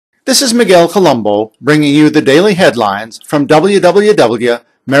This is Miguel Colombo bringing you the daily headlines from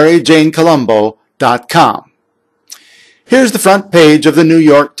www.maryjanecolombo.com. Here's the front page of the New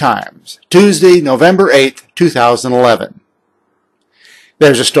York Times, Tuesday, November 8, 2011.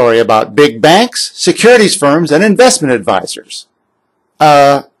 There's a story about big banks, securities firms, and investment advisors.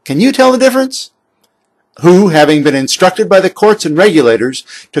 Can you tell the difference? Who, having been instructed by the courts and regulators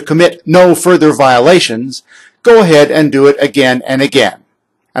to commit no further violations, go ahead and do it again and again.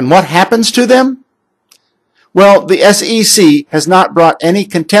 And what happens to them? Well, the SEC has not brought any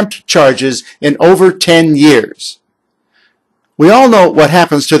contempt charges in over 10 years. We all know what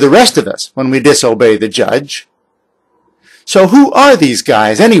happens to the rest of us when we disobey the judge. So who are these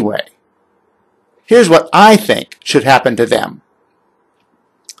guys anyway? Here's what I think should happen to them.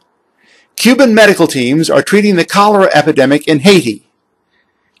 Cuban medical teams are treating the cholera epidemic in Haiti.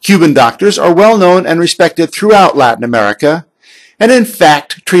 Cuban doctors are well known and respected throughout Latin America, and in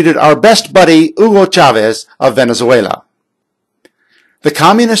fact treated our best buddy Hugo Chavez of Venezuela. The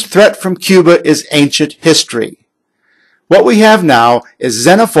communist threat from Cuba is ancient history. What we have now is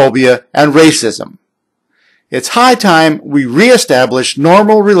xenophobia and racism. It's high time we reestablish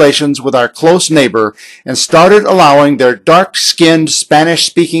normal relations with our close neighbor and started allowing their dark-skinned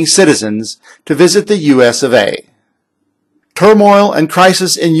Spanish-speaking citizens to visit the US of A. Turmoil and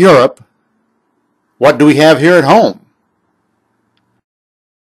crisis in Europe. What do we have here at home?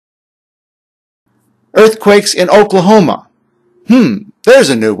 Earthquakes in Oklahoma. There's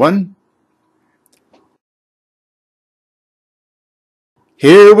a new one.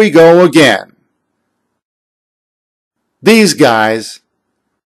 Here we go again. These guys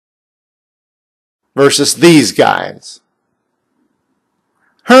versus these guys.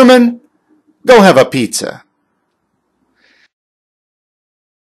 Herman, go have a pizza.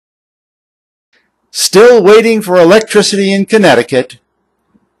 Still waiting for electricity in Connecticut.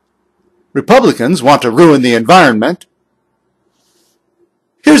 Republicans want to ruin the environment.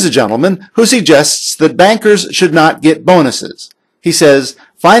 Here's a gentleman who suggests that bankers should not get bonuses. He says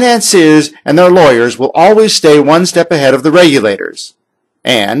financiers and their lawyers will always stay one step ahead of the regulators,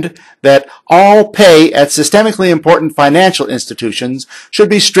 and that all pay at systemically important financial institutions should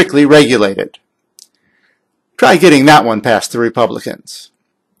be strictly regulated. Try getting that one past the Republicans.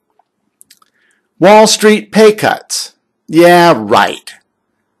 Wall Street pay cuts. Yeah, right.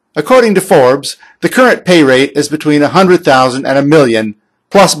 According to Forbes, the current pay rate is between $100,000 and $1 million,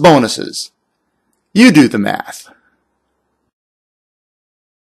 plus bonuses. You do the math.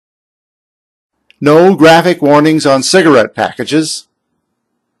 No graphic warnings on cigarette packages.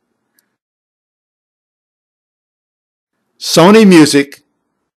 Sony Music.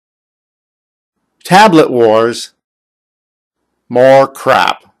 Tablet wars. More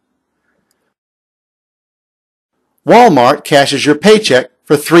crap. Walmart cashes your paycheck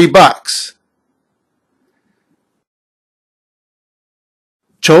for $3.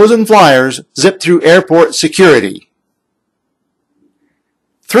 Chosen flyers zip through airport security.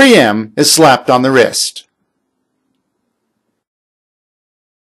 3M is slapped on the wrist.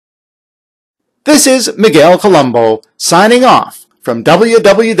 This is Miguel Colombo signing off from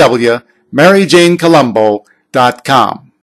www.maryjanecolombo.com.